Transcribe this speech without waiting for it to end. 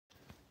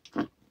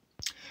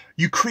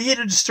You create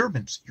a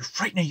disturbance. You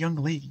frighten a young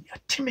lady, a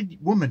timid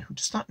woman who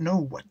does not know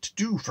what to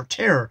do for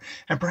terror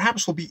and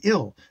perhaps will be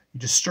ill. You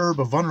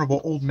disturb a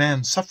vulnerable old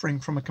man suffering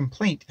from a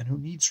complaint and who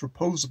needs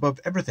repose above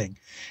everything.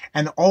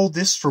 And all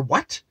this for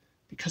what?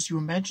 Because you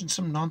imagine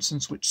some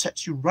nonsense which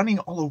sets you running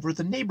all over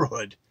the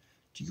neighborhood.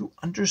 Do you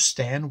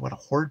understand what a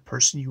horrid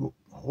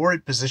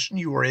position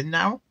you are in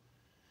now?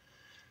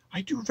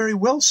 I do very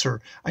well,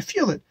 sir. I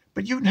feel it,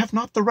 but you have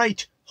not the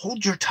right.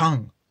 Hold your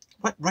tongue.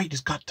 What right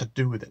has got to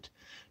do with it?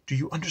 Do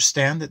you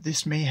understand that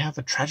this may have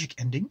a tragic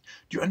ending?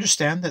 Do you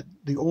understand that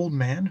the old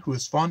man who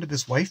is fond of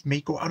his wife may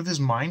go out of his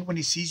mind when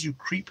he sees you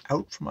creep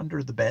out from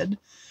under the bed?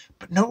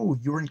 But no,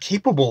 you are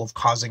incapable of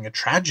causing a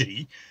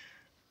tragedy.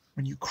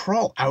 When you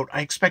crawl out,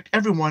 I expect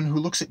everyone who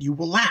looks at you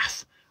will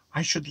laugh.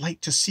 I should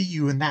like to see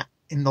you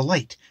in the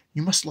light.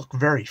 You must look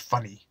very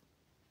funny.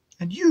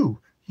 And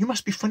you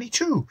must be funny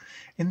too.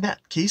 In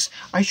that case,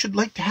 I should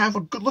like to have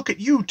a good look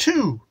at you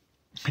too.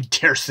 I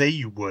dare say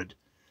you would.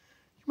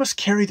 You must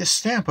carry the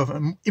stamp of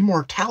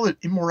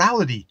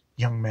immorality,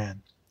 young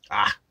man.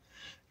 Ah,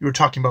 you were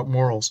talking about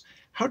morals.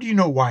 How do you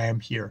know why I'm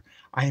here?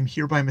 I am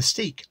here by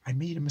mistake. I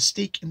made a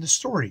mistake in the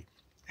story,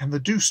 and the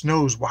deuce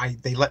knows why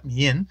they let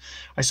me in.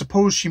 I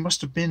suppose she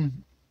must have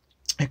been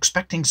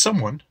expecting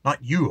someone,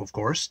 not you, of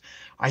course.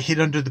 I hid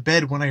under the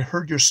bed when I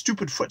heard your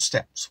stupid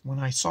footsteps, when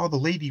I saw the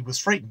lady was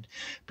frightened,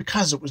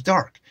 because it was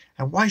dark.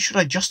 And why should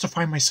I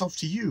justify myself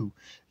to you?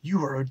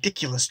 You are a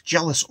ridiculous,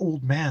 jealous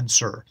old man,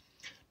 sir.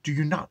 Do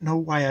you know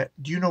why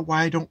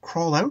I don't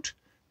crawl out?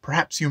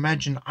 Perhaps you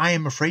imagine I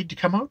am afraid to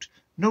come out?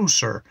 No,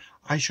 sir.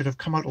 I should have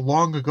come out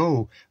long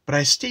ago, but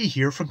I stay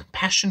here from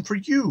compassion for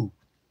you.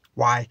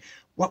 Why,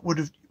 what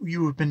would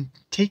you have been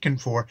taken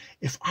for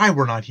if I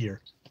were not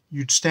here?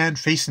 You'd stand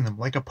facing them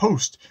like a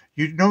post.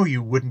 You know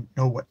you wouldn't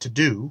know what to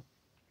do.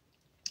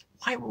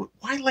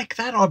 Why like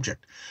that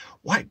object?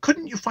 Why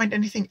couldn't you find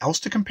anything else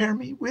to compare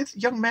me with,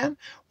 young man?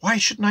 Why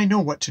shouldn't I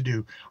know what to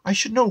do? I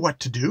should know what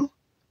to do.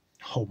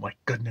 Oh, my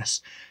goodness.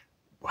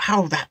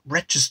 How that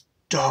wretched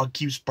dog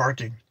keeps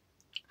barking.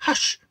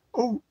 Hush.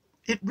 Oh,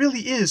 it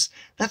really is.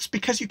 That's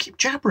because you keep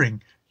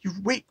jabbering.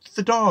 You've waked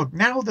the dog.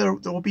 Now there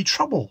will be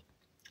trouble.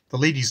 The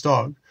lady's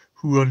dog,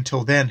 who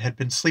until then had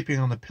been sleeping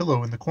on the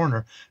pillow in the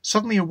corner,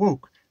 suddenly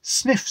awoke,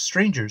 sniffed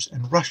strangers,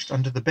 and rushed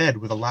under the bed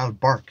with a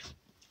loud bark.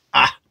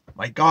 Ah,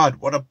 my God,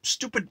 what a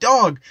stupid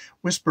dog,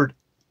 whispered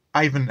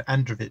Ivan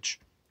Androvitch.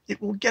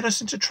 It will get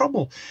us into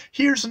trouble.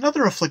 Here's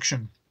another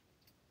affliction.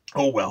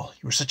 Oh, well,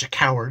 you are such a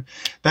coward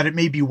that it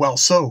may be well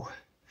so.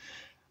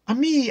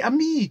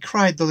 Ami,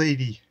 cried the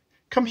lady.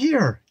 Come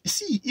here,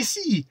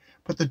 ici.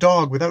 But the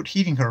dog, without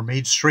heeding her,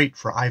 made straight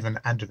for Ivan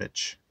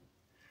Androvitch.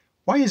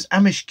 Why is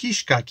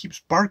Amishkishka keeps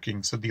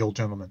barking? Said the old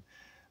gentleman.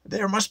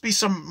 There must be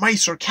some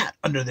mice or cat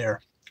under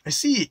there. I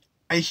seem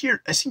to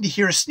hear a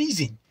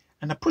sneezing,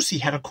 and the pussy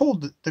had a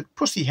cold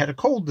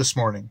this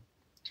morning.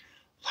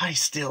 Lie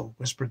still,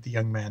 whispered the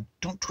young man.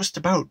 Don't twist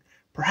about.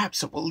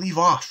 Perhaps it will leave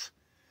off.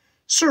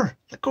 Sir,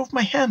 let go of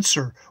my hands,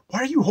 sir. Why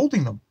are you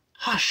holding them?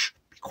 Hush,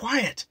 be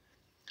quiet.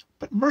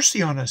 But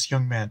mercy on us,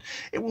 young man.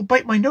 It will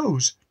bite my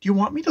nose. Do you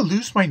want me to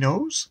lose my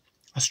nose?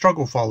 A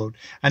struggle followed,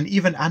 and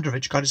Ivan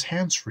Androvitch got his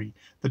hands free.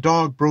 The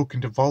dog broke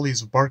into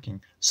volleys of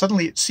barking.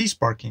 Suddenly it ceased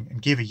barking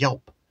and gave a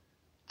yelp.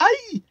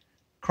 Aye!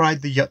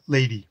 Cried the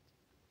lady.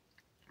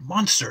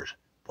 Monster!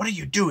 What are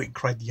you doing?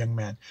 Cried the young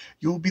man.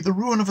 You will be the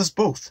ruin of us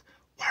both.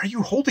 Why are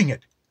you holding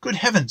it? Good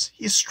heavens,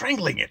 he is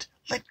strangling it.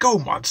 Let go,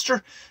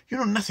 monster. You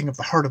know nothing of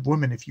the heart of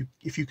women if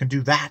you can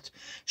do that.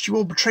 She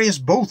will betray us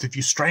both if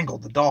you strangle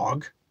the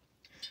dog.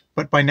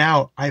 But by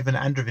now Ivan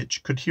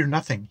Androvitch could hear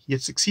nothing. He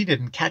had succeeded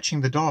in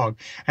catching the dog,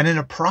 and in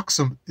a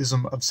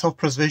paroxysm of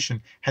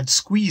self-preservation had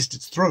squeezed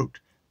its throat.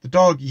 The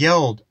dog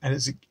yelled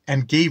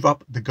and gave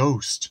up the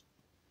ghost.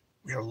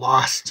 We are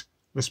lost,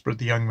 whispered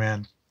the young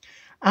man.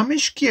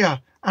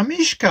 Amishka,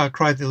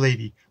 cried the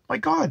lady. My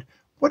God,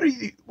 what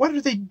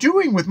are they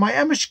doing with my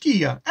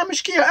Amishka?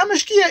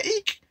 Amishka,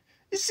 eek!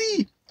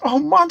 See! Oh,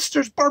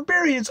 monsters,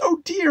 barbarians!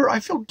 Oh, dear, I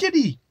feel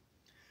giddy.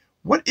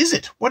 What is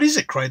it?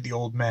 Cried the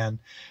old man,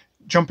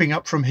 jumping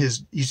up from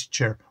his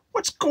easy-chair.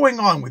 What's going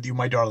on with you,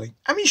 my darling?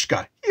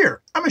 Amishka,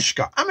 here!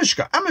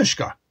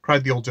 Amishka!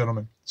 Cried the old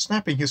gentleman,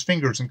 snapping his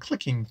fingers and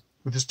clicking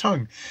with his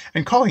tongue,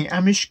 and calling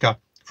Amishka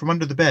from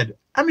under the bed.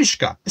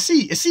 Amishka,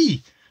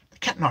 isi! The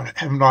cat not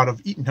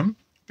have eaten him.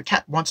 The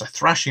cat wants a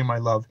thrashing, my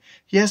love.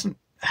 He hasn't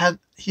had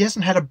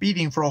a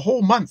beating for a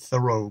whole month, the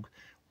rogue.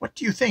 What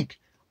do you think?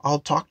 I'll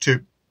talk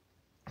to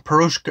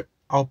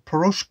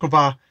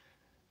Poroshkova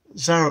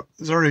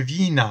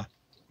Tsarevna.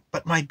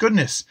 But my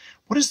goodness,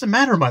 what is the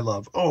matter, my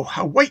love? Oh,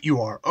 how white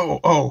you are!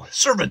 Oh,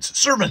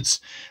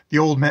 servants! The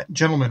old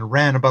gentleman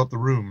ran about the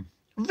room.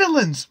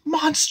 Villains!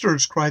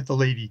 Monsters! Cried the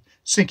lady,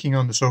 sinking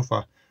on the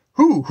sofa.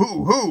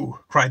 Who?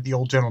 Cried the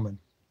old gentleman.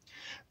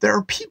 There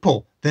are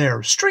people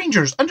there,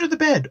 strangers, under the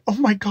bed. Oh,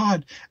 my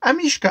God!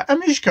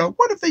 Amishka,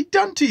 what have they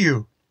done to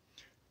you?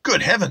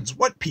 Good heavens,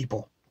 what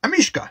people?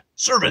 Amishka,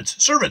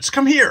 servants,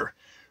 come here!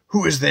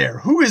 Who is there?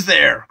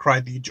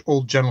 Cried the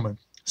old gentleman,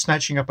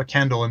 snatching up a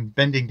candle and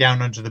bending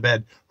down under the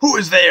bed. Who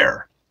is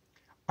there?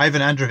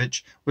 Ivan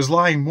Androvitch was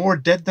lying more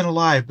dead than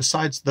alive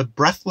beside the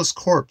breathless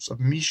corpse of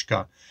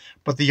Mishka,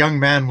 but the young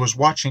man was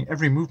watching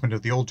every movement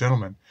of the old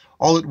gentleman.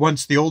 All at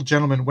once the old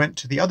gentleman went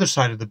to the other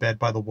side of the bed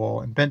by the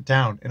wall and bent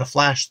down. In a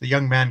flash the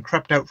young man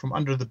crept out from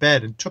under the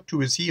bed and took to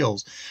his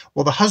heels,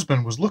 while the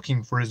husband was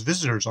looking for his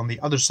visitors on the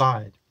other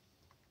side.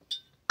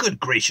 "Good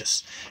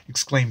gracious!"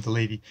 exclaimed the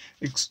lady,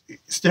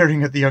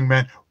 staring at the young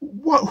man.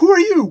 "Who are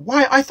you?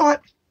 Why, I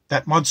thought—"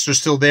 "That monster's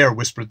still there,"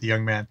 whispered the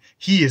young man.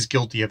 "He is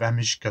guilty of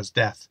Amishka's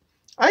death."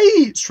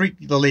 "Aye!"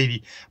 shrieked the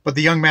lady, but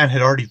the young man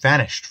had already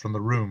vanished from the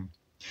room.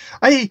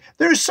 "Aye,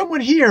 there is someone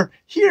here!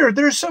 Here,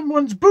 there is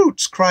someone's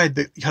boots!" cried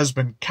the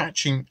husband,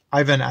 catching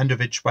Ivan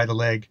Androvitch by the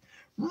leg.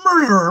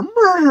 "Murderer!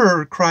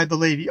 Murderer!" cried the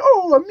lady.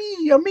 "Oh,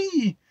 a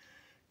me!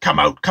 Come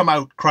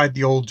out, cried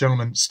the old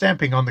gentleman,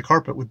 stamping on the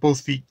carpet with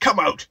both feet. "Come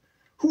out!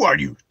 Who are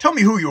you? Tell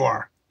me who you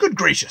are! Good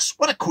gracious,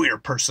 what a queer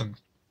person!"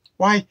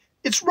 "Why,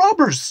 it's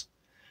robbers!"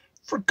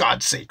 For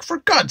God's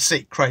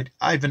sake, cried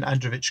Ivan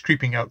Androvitch,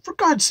 creeping out. "For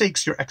God's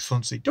sake, Your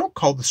Excellency, don't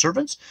call the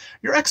servants.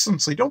 Your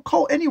Excellency, don't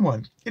call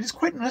anyone. It is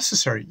quite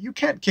unnecessary. You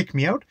can't kick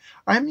me out.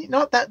 I am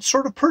not that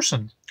sort of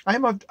person. I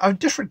am of a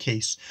different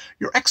case.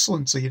 Your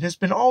Excellency, it has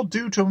been all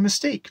due to a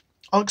mistake.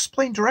 I'll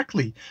explain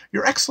directly.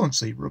 Your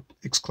Excellency,"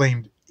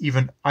 exclaimed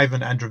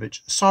Ivan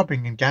Androvitch,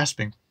 sobbing and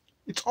gasping.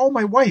 "It's all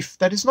my wife.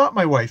 That is not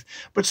my wife,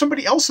 but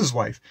somebody else's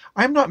wife.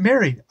 I am not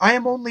married. I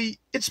am only...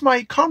 It's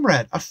my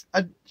comrade,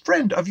 a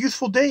friend of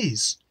youthful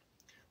days."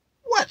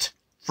 "What?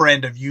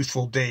 Friend of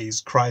youthful days?"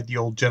 cried the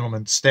old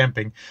gentleman,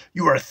 stamping.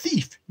 "You are a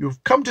thief. You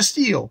have come to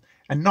steal,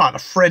 and not a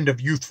friend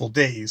of youthful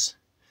days."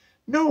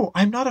 "No,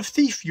 I am not a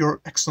thief, Your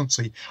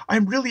Excellency. I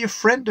am really a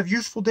friend of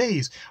youthful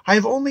days. I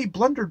have only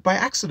blundered by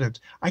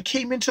accident. I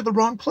came into the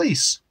wrong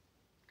place."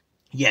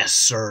 "Yes,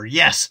 sir,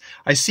 yes.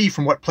 I see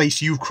from what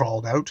place you've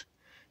crawled out."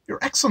 "Your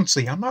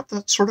Excellency, I'm not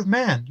that sort of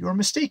man. You are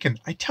mistaken.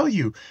 I tell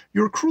you,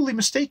 you are cruelly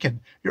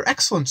mistaken. Your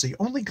Excellency,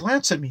 only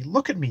glance at me,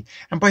 look at me,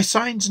 and by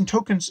signs and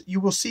tokens you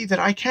will see that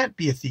I can't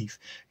be a thief.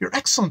 Your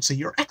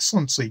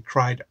Excellency,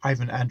 cried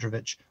Ivan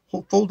Androvitch,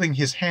 folding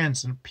his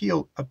hands and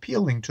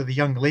appealing to the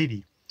young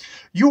lady.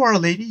 "You are a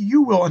lady.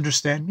 You will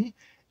understand me.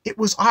 It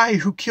was I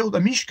who killed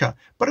Amishka,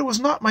 but it was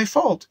not my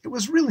fault. It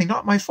was really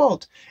not my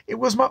fault. It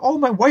was all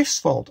my wife's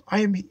fault. I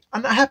am an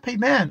unhappy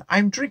man. I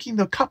am drinking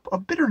the cup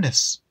of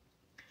bitterness."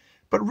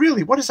 "But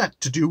really, what has that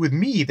to do with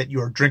me that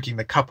you are drinking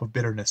the cup of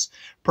bitterness?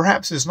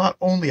 Perhaps it is not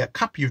only a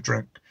cup you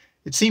drink.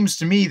 It seems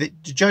to me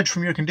that, to judge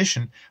from your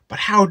condition—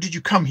 But how did you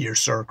come here,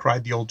 sir?"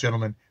 cried the old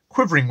gentleman,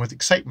 quivering with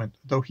excitement,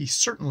 though he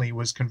certainly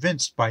was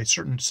convinced by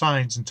certain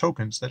signs and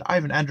tokens that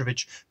Ivan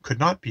Androvitch could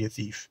not be a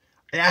thief.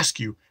 "I ask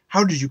you,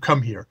 how did you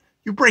come here?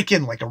 You break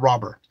in like a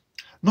robber."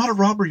 "Not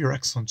a robber, Your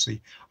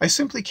Excellency. I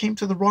simply came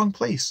to the wrong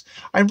place.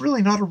 I am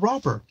really not a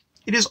robber.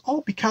 It is all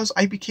because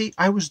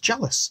I was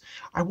jealous.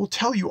 I will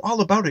tell you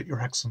all about it,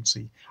 Your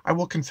Excellency. I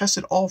will confess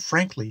it all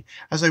frankly,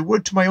 as I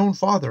would to my own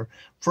father,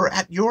 for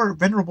at your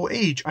venerable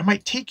age I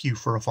might take you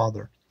for a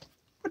father."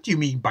 "What do you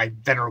mean by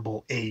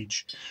venerable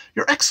age?"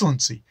 "Your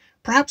Excellency,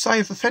 perhaps I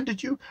have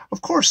offended you? Of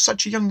course,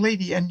 such a young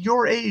lady and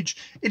your age—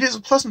 It is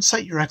a pleasant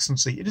sight, Your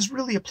Excellency. It is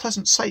really a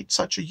pleasant sight,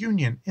 such a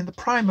union, in the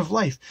prime of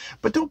life.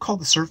 But don't call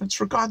the servants,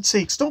 for God's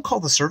sakes, don't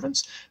call the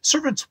servants.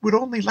 Servants would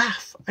only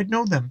laugh. I'd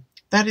know them.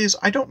 That is,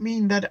 I don't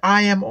mean that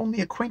I am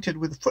only acquainted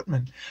with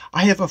footmen.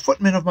 I have a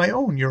footman of my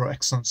own, Your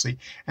Excellency,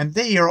 and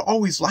they are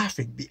always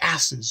laughing, the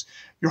asses.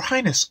 Your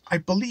Highness, I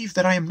believe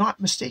that I am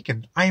not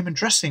mistaken. I am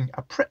addressing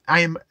a prince.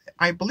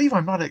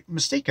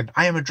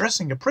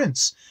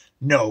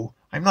 "No,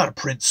 I am not a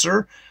prince,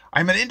 sir.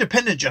 I am an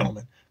independent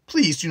gentleman.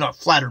 Please do not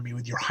flatter me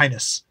with Your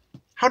Highness.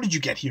 How did you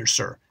get here,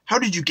 sir? How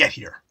did you get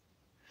here?"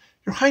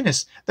 "Your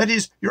Highness, that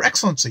is, Your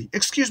Excellency,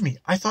 excuse me.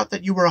 I thought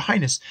that you were a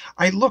Highness.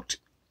 I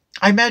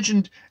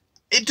imagined—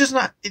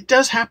 It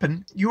does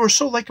happen. You are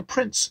so like a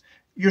prince.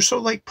 You're so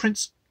like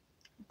Prince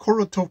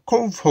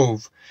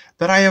Korotovkov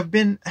that I have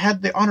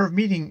had the honor of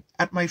meeting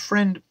at my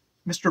friend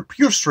Mr.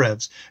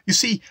 Purstrev's. You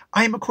see,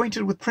 I am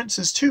acquainted with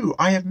princes too.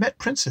 I have met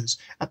princes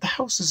at the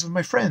houses of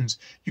my friends.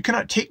 You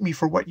cannot take me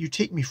for what you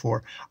take me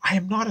for. I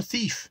am not a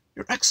thief.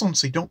 Your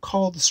Excellency, don't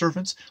call the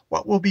servants.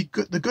 What will be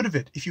the good of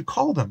it if you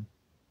call them?"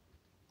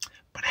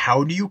 "But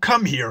how do you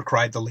come here?"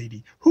 cried the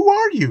lady. "Who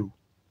are you?"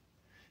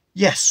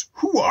 "Yes,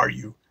 who are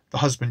you?"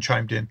 the husband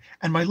chimed in.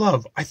 "And my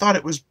love, I thought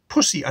it was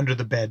pussy under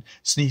the bed,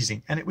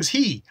 sneezing, and it was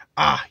he.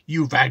 Ah,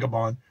 you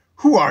vagabond!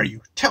 Who are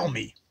you? Tell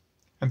me!"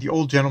 And the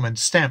old gentleman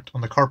stamped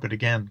on the carpet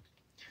again.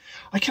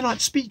 "I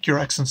cannot speak, Your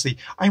Excellency.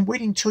 I am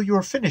waiting till you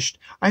are finished.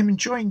 I am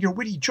enjoying your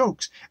witty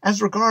jokes.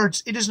 As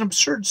regards, it is an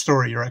absurd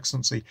story, Your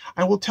Excellency.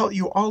 I will tell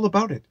you all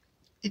about it.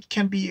 It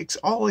can be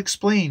all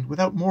explained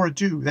without more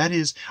ado. That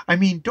is, I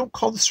mean, don't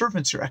call the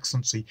servants, Your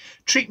Excellency.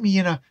 Treat me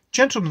in a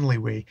gentlemanly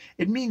way.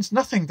 It means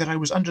nothing that I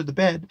was under the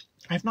bed.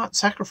 I have not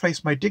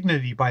sacrificed my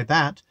dignity by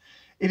that.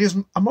 It is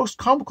a most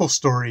comical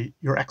story,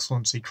 Your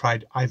Excellency,"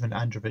 cried Ivan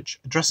Androvitch,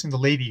 addressing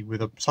the lady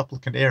with a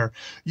supplicant air.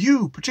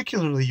 "You,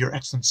 particularly, Your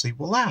Excellency,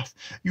 will laugh.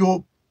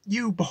 You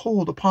You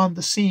behold upon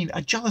the scene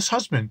a jealous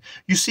husband.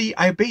 You see,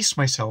 I abased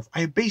myself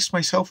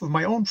of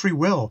my own free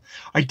will.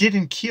 I did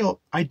indeed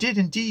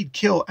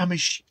kill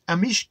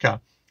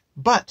Amishka.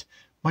 But,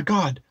 my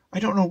God, I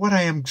don't know what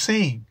I am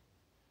saying.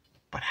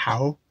 But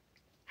how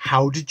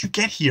did you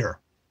get here?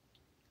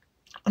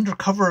 Under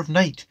cover of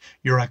night,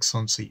 Your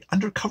Excellency,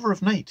 under cover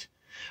of night.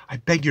 I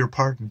beg your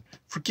pardon.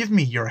 Forgive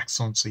me, Your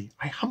Excellency.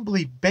 I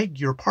humbly beg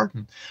your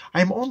pardon.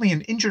 I am only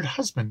an injured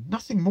husband,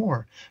 nothing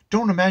more.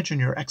 Don't imagine,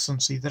 Your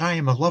Excellency, that I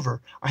am a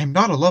lover. I am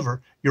not a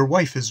lover. Your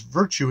wife is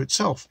virtue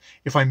itself,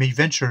 if I may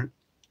venture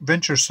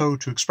so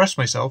to express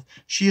myself.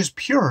 She is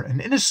pure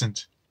and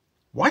innocent.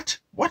 What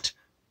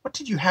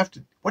did you have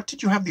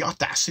the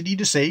audacity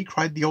to say?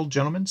 Cried the old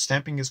gentleman,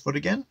 stamping his foot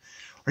again.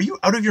 Are you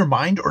out of your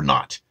mind or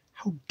not?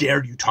 How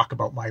dare you talk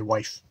about my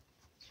wife?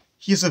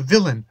 He is a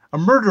villain, a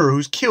murderer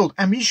who's killed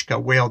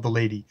Amishka, wailed the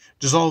lady,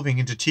 dissolving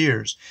into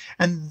tears.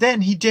 And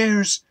then he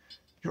dares—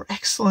 Your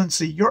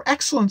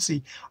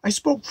Excellency, I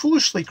spoke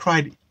foolishly,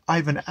 cried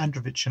Ivan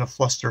Androvitch in a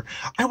fluster.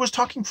 I was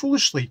talking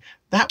foolishly,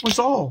 that was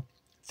all.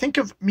 Think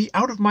of me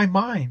out of my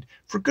mind.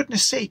 For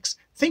goodness sakes,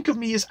 think of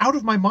me as out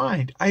of my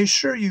mind. I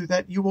assure you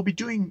that you will be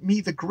doing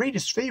me the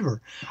greatest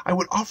favor. I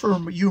would offer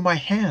you my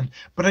hand,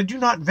 but I do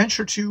not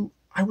venture to—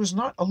 I was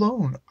not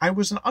alone. I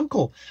was an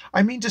uncle.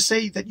 I mean to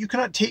say that you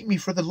cannot take me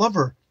for the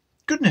lover.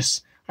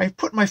 Goodness, I have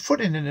put my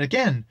foot in it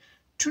again.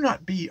 Do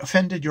not be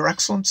offended, Your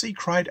Excellency,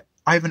 cried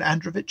Ivan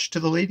Androvitch to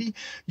the lady.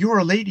 You are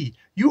a lady.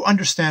 You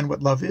understand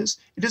what love is.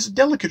 It is a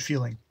delicate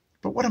feeling.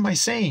 But what am I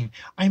saying?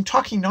 I am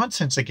talking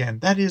nonsense again.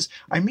 That is,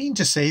 I mean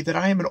to say that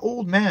I am an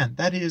old man.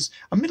 That is,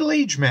 a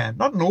middle-aged man,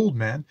 not an old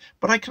man.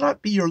 But I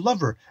cannot be your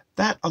lover.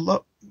 That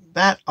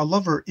a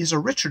lover is a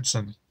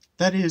Richardson.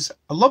 That is,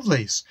 a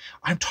Lovelace.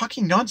 I am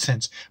talking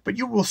nonsense, but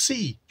you will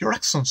see, Your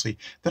Excellency,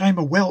 that I am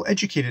a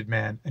well-educated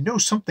man and know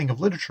something of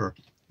literature.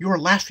 You are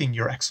laughing,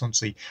 Your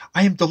Excellency.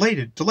 I am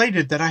delighted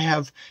that I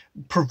have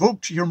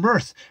provoked your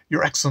mirth,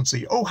 Your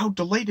Excellency. Oh, how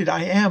delighted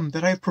I am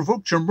that I have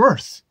provoked your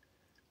mirth.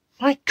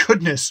 My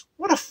goodness,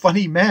 what a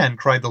funny man,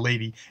 cried the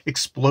lady,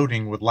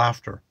 exploding with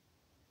laughter.